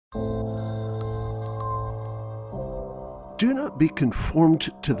Do not be conformed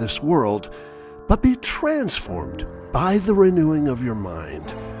to this world, but be transformed by the renewing of your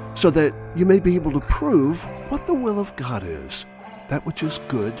mind, so that you may be able to prove what the will of God is, that which is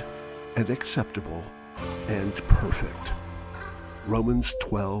good and acceptable and perfect. Romans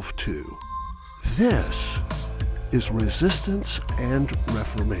 12:2. This is Resistance and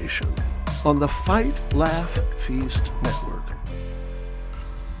Reformation on the Fight, Laugh, Feast Network.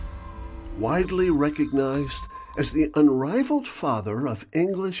 Widely recognized as the unrivaled father of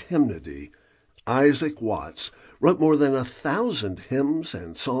English hymnody, Isaac Watts wrote more than 1,000 hymns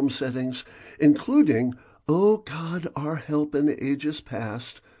and psalm settings, including O God, our help in ages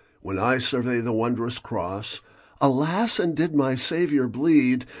past, When I survey the wondrous cross, Alas, and did my Savior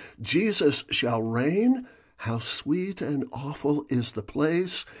bleed, Jesus shall reign, how sweet and awful is the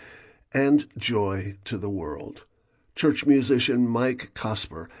place, and Joy to the world. Church musician Mike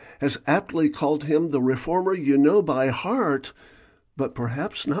Cosper has aptly called him the reformer you know by heart, but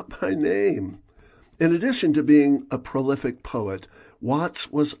perhaps not by name. In addition to being a prolific poet,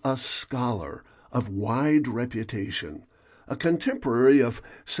 Watts was a scholar of wide reputation, a contemporary of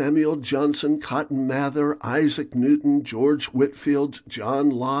Samuel Johnson, Cotton Mather, Isaac Newton, George Whitefield, John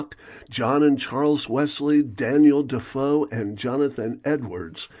Locke, John and Charles Wesley, Daniel Defoe, and Jonathan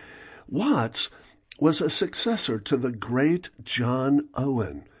Edwards. Watts was a successor to the great John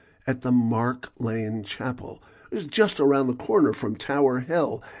Owen at the Mark Lane Chapel. It was just around the corner from Tower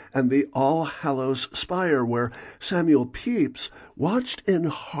Hill and the All Hallows Spire, where Samuel Pepys watched in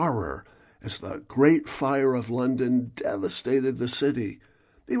horror as the Great Fire of London devastated the city.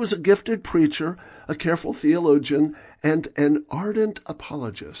 He was a gifted preacher, a careful theologian, and an ardent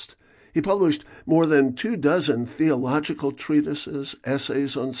apologist. He published more than 24 theological treatises,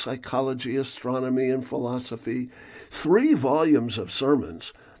 essays on psychology, astronomy, and philosophy, 3 volumes of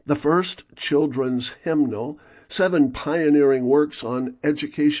sermons, the first children's hymnal, 7 pioneering works on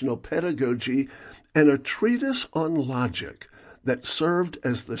educational pedagogy, and a treatise on logic that served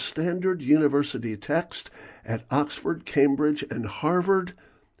as the standard university text at Oxford, Cambridge, and Harvard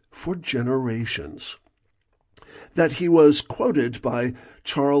for generations. That he was quoted by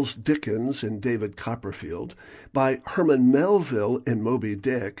Charles Dickens in David Copperfield, by Herman Melville in Moby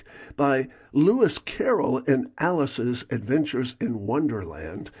Dick, by Lewis Carroll in Alice's Adventures in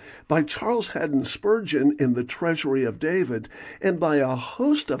Wonderland, by Charles Haddon Spurgeon in The Treasury of David, and by a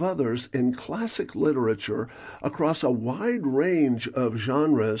host of others in classic literature across a wide range of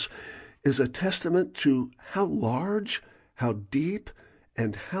genres, is a testament to how large, how deep,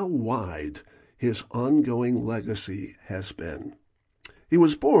 and how wide his ongoing legacy has been. He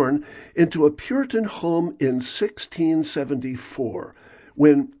was born into a Puritan home in 1674,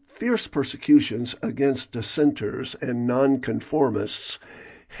 when fierce persecutions against dissenters and nonconformists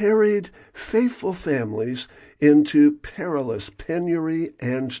harried faithful families into perilous penury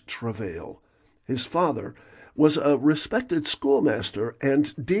and travail. His father was a respected schoolmaster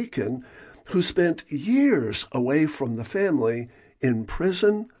and deacon who spent years away from the family in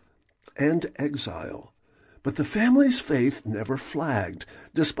prison and exile. But the family's faith never flagged,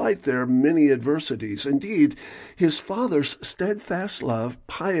 despite their many adversities. Indeed, his father's steadfast love,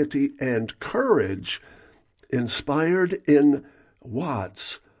 piety, and courage inspired in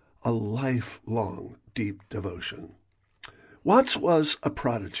Watts a lifelong deep devotion. Watts was a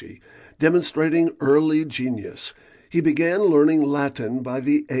prodigy, demonstrating early genius. He began learning Latin by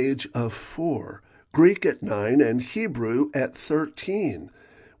the age of 4, Greek at 9, and Hebrew at 13.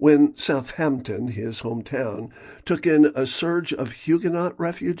 When Southampton, his hometown, took in a surge of Huguenot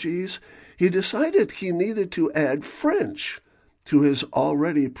refugees, he decided he needed to add French to his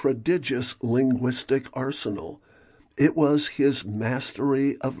already prodigious linguistic arsenal. It was his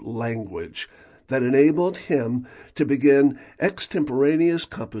mastery of language that enabled him to begin extemporaneous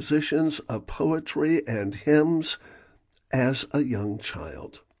compositions of poetry and hymns as a young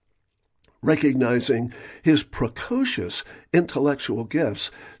child. Recognizing his precocious intellectual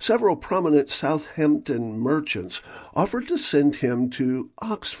gifts, several prominent Southampton merchants offered to send him to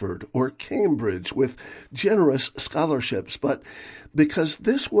Oxford or Cambridge with generous scholarships, but because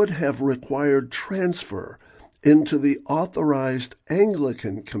this would have required transfer into the authorized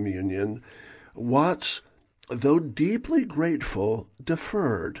Anglican communion, Watts, though deeply grateful,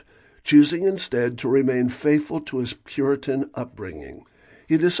 deferred, choosing instead to remain faithful to his Puritan upbringing.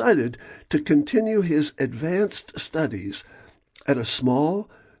 He decided to continue his advanced studies at a small,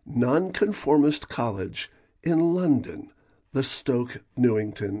 nonconformist college in London, the Stoke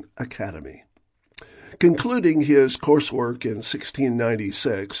Newington Academy. Concluding his coursework in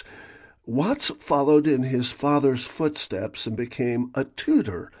 1696, Watts followed in his father's footsteps and became a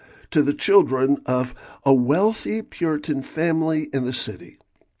tutor to the children of a wealthy Puritan family in the city.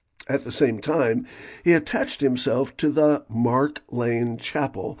 At the same time, he attached himself to the Mark Lane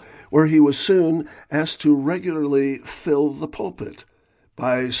Chapel, where he was soon asked to regularly fill the pulpit.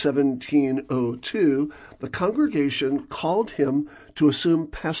 By 1702, the congregation called him to assume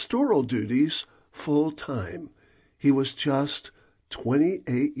pastoral duties full-time. He was just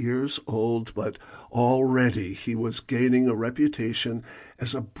 28 years old, but already he was gaining a reputation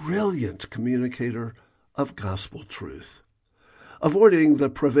as a brilliant communicator of gospel truth. Avoiding the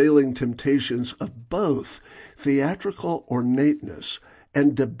prevailing temptations of both theatrical ornateness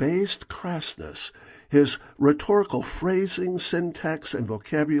and debased crassness, his rhetorical phrasing, syntax, and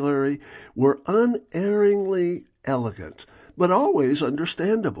vocabulary were unerringly elegant, but always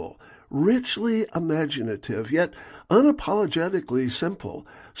understandable, richly imaginative, yet unapologetically simple,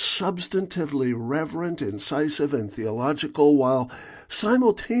 substantively reverent, incisive, and theological, while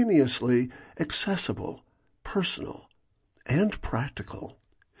simultaneously accessible, personal, and practical.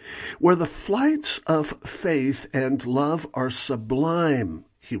 Where the flights of faith and love are sublime,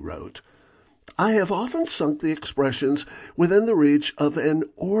 he wrote, I have often sunk the expressions within the reach of an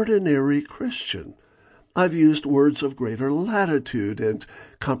ordinary Christian. I've used words of greater latitude and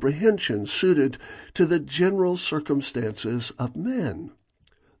comprehension suited to the general circumstances of men.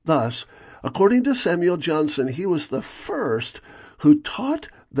 Thus, according to Samuel Johnson, he was the first who taught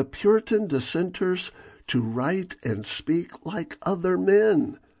the Puritan dissenters to write and speak like other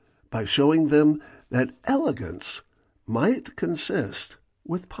men, by showing them that elegance might consist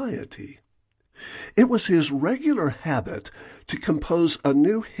with piety. It was his regular habit to compose a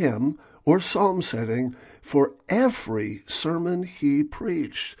new hymn or psalm setting for every sermon he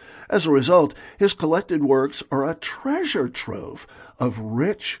preached. As a result, his collected works are a treasure trove of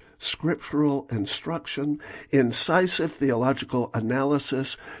rich scriptural instruction, incisive theological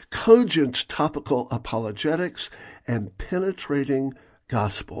analysis, cogent topical apologetics, and penetrating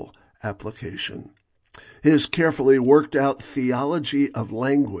gospel application. His carefully worked out theology of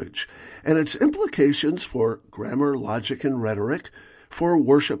language and its implications for grammar, logic, and rhetoric, for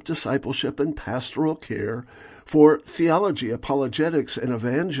worship, discipleship, and pastoral care, for theology, apologetics, and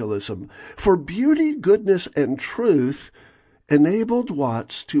evangelism, for beauty, goodness, and truth, enabled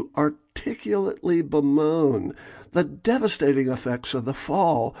Watts to articulately bemoan the devastating effects of the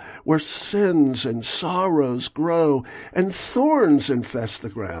fall, where sins and sorrows grow and thorns infest the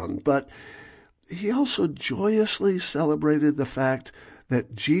ground. But he also joyously celebrated the fact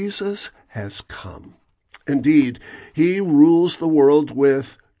that Jesus has come. Indeed, he rules the world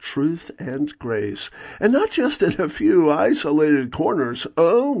with truth and grace, and not just in a few isolated corners.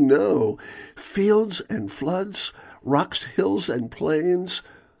 Oh, no. Fields and floods, rocks, hills, and plains,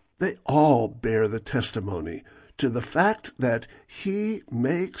 they all bear the testimony to the fact that he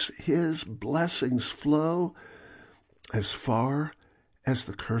makes his blessings flow as far as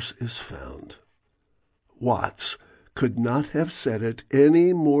the curse is found. Watts could not have said it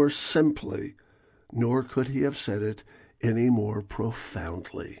any more simply, nor could he have said it any more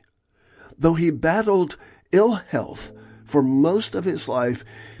profoundly. Though he battled ill health for most of his life,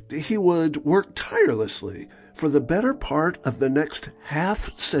 he would work tirelessly for the better part of the next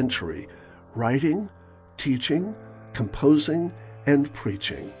half-century, writing, teaching, composing, and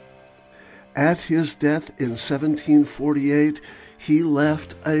preaching. At his death in 1748, he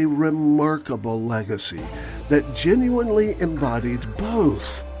left a remarkable legacy that genuinely embodied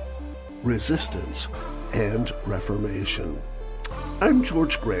both resistance and reformation. I'm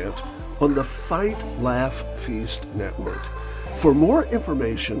George Grant on the Fight, Laugh, Feast Network. For more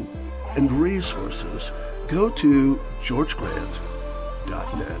information and resources, go to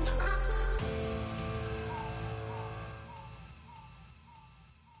georgegrant.net.